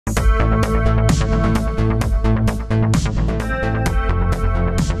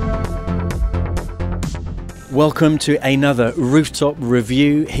Welcome to another rooftop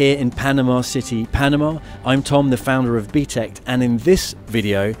review here in Panama City, Panama. I'm Tom, the founder of BTECT, and in this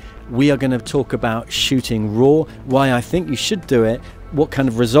video we are going to talk about shooting RAW, why I think you should do it, what kind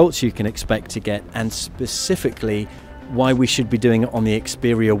of results you can expect to get, and specifically why we should be doing it on the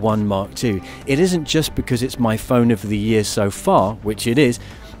Xperia 1 Mark II. It isn't just because it's my phone of the year so far, which it is,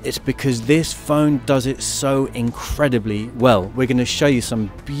 it's because this phone does it so incredibly well. We're going to show you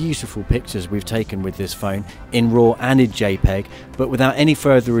some beautiful pictures we've taken with this phone in RAW and in JPEG, but without any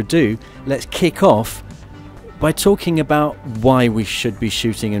further ado, let's kick off by talking about why we should be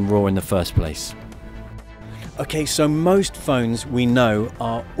shooting in RAW in the first place. Okay, so most phones we know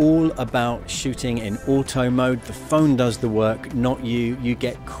are all about shooting in auto mode. The phone does the work, not you. You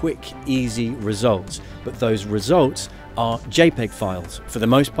get quick, easy results, but those results are JPEG files for the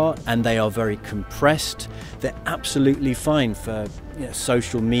most part, and they are very compressed. They're absolutely fine for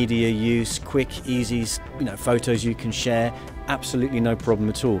social media use, quick, easy, photos you can share, absolutely no problem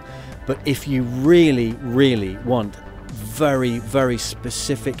at all. But if you really want very, very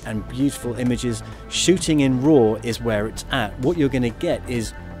specific and beautiful images, shooting in RAW is where it's at. What you're going to get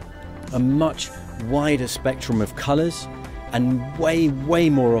is a much wider spectrum of colors and way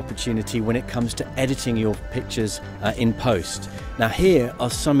more opportunity when it comes to editing your pictures in post. Now here are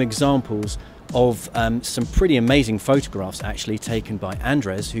some examples of some pretty amazing photographs actually taken by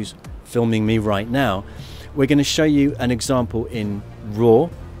Andres, who's filming me right now. We're going to show you an example in RAW,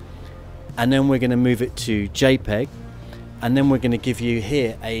 and then we're going to move it to JPEG, and then we're going to give you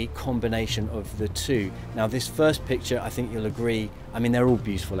here a combination of the two. Now this first picture, I think you'll agree, I mean they're all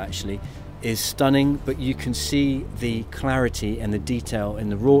beautiful actually, is stunning, but you can see the clarity and the detail in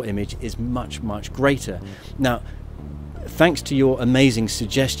the RAW image is much greater. Now, thanks to your amazing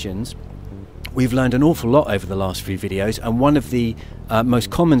suggestions, we've learned an awful lot over the last few videos, and one of the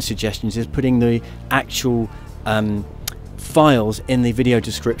most common suggestions is putting the actual files in the video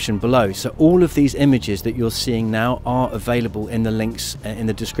description below. So all of these images that you're seeing now are available in the links in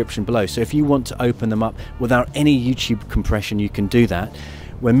the description below. So if you want to open them up without any YouTube compression, you can do that.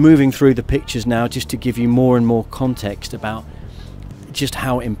 We're moving through the pictures now just to give you more and more context about just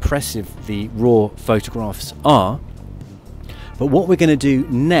how impressive the RAW photographs are. But what we're going to do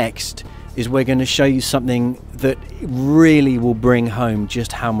next is we're going to show you something that really will bring home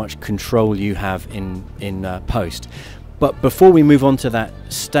just how much control you have in post. But before we move on to that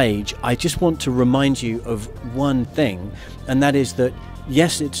stage, I just want to remind you of one thing, and that is that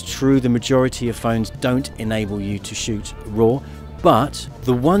yes, it's true the majority of phones don't enable you to shoot RAW, but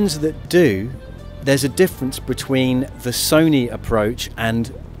the ones that do, there's a difference between the Sony approach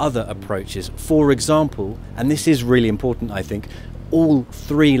and other approaches. For example, and this is really important I think, all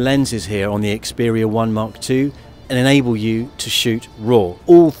three lenses here on the Xperia 1 Mark II enable you to shoot RAW.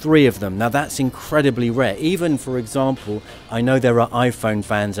 All three of them. Now that's incredibly rare. Even, for example, I know there are iPhone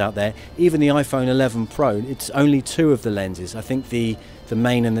fans out there, even the iPhone 11 Pro, it's only two of the lenses. I think the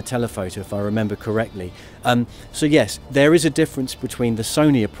main and the telephoto, if I remember correctly. So yes, there is a difference between the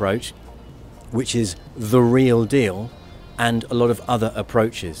Sony approach, which is the real deal, and a lot of other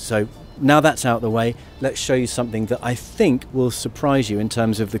approaches. So now that's out of the way, let's show you something that I think will surprise you in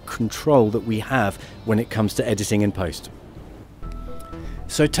terms of the control that we have when it comes to editing in post.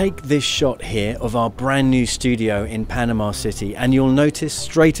 So take this shot here of our brand new studio in Panama City, and you'll notice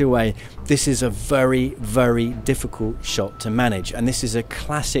straight away this is a very difficult shot to manage, and this is a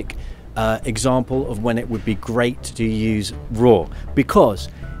classic example of when it would be great to use RAW, because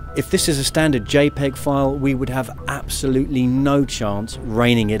if this is a standard JPEG file, we would have absolutely no chance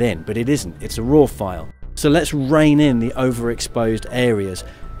reining it in, but it isn't, it's a RAW file. So let's rein in the overexposed areas.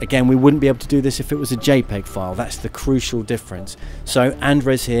 Again, we wouldn't be able to do this if it was a JPEG file. That's the crucial difference. So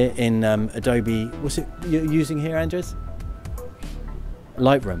Andres here in Adobe, what's it you're using here, Andres?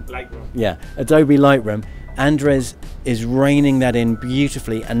 Lightroom. Yeah, Adobe Lightroom. Andres is reining that in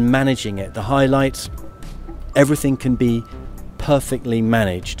beautifully and managing it. The highlights, everything can be perfectly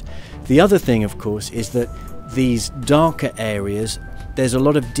managed. The other thing, of course, is that these darker areas, there's a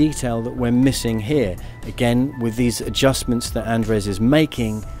lot of detail that we're missing here. Again, with these adjustments that Andres is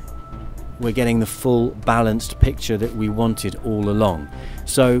making, we're getting the full balanced picture that we wanted all along.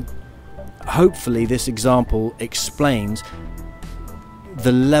 So hopefully this example explains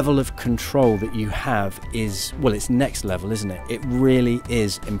the level of control that you have is, well, it's next level, isn't it? It really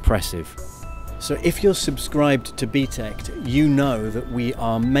is impressive. So if you're subscribed to BTECT, you know that we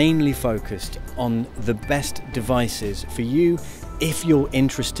are mainly focused on the best devices for you if you're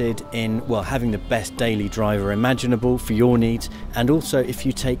interested in, well, having the best daily driver imaginable for your needs, and also if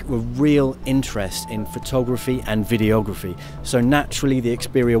you take a real interest in photography and videography. So naturally the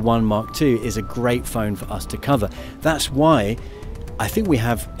Xperia 1 Mark II is a great phone for us to cover. That's why I think we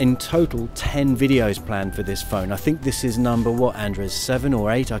have in total 10 videos planned for this phone. I think this is number, what, Andres, 7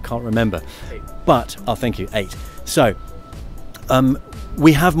 or 8? I can't remember. 8. But, oh, thank you, 8. So,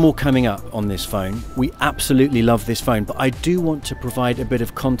 we have more coming up on this phone. We absolutely love this phone, but I do want to provide a bit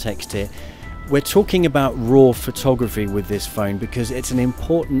of context here. We're talking about raw photography with this phone because it's an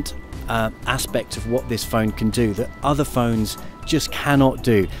important aspect of what this phone can do that other phones just cannot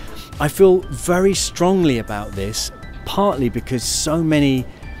do. I feel very strongly about this, partly because so many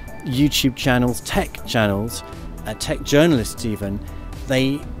YouTube channels, tech journalists even,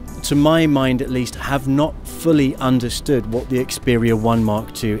 they, to my mind at least, have not fully understood what the Xperia 1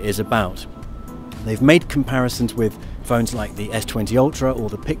 Mark II is about. They've made comparisons with phones like the S20 Ultra or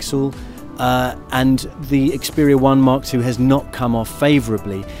the Pixel, and the Xperia 1 Mark II has not come off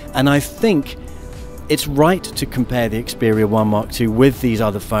favourably. And I think it's right to compare the Xperia 1 Mark II with these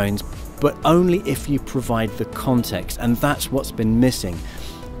other phones, but only if you provide the context, and that's what's been missing.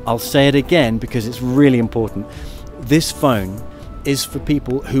 I'll say it again because it's really important. This phone is for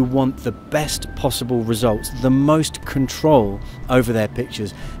people who want the best possible results, the most control over their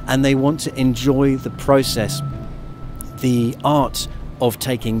pictures, and they want to enjoy the process, the art of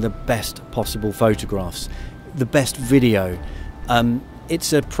taking the best possible photographs, the best video.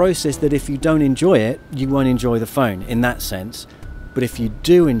 It's a process that if you don't enjoy it, you won't enjoy the phone in that sense. But if you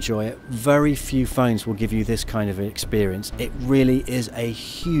do enjoy it, very few phones will give you this kind of experience. It really is a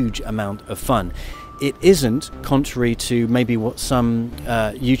huge amount of fun. It isn't, contrary to maybe what some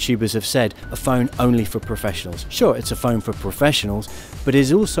YouTubers have said, a phone only for professionals. Sure, it's a phone for professionals, but it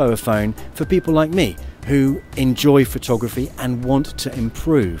is also a phone for people like me who enjoy photography and want to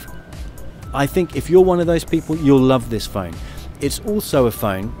improve. I think if you're one of those people, you'll love this phone. It's also a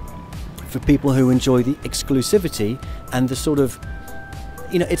phone for people who enjoy the exclusivity and the sort of,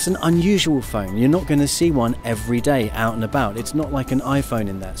 you know, it's an unusual phone. You're not going to see one every day out and about. It's not like an iPhone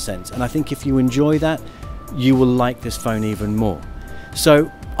in that sense. And I think if you enjoy that, you will like this phone even more.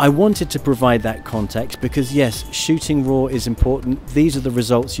 So I wanted to provide that context because yes, shooting RAW is important. These are the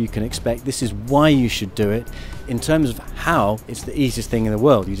results you can expect. This is why you should do it. In terms of how, it's the easiest thing in the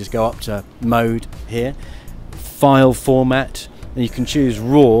world. You just go up to mode here, file format, and you can choose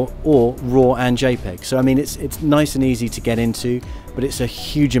RAW or RAW and JPEG. So I mean, it's nice and easy to get into, but it's a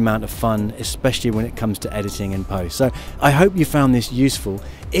huge amount of fun, especially when it comes to editing and post. So I hope you found this useful.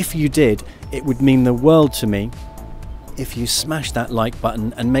 If you did, it would mean the world to me if you smash that like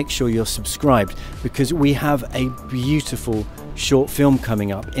button and make sure you're subscribed, because we have a beautiful short film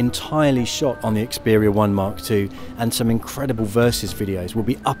coming up entirely shot on the Xperia 1 Mark II, and some incredible versus videos will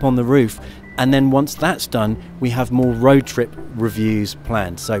be up on the roof. And then once that's done, we have more road trip reviews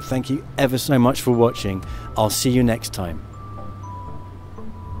planned. So thank you ever so much for watching. I'll see you next time.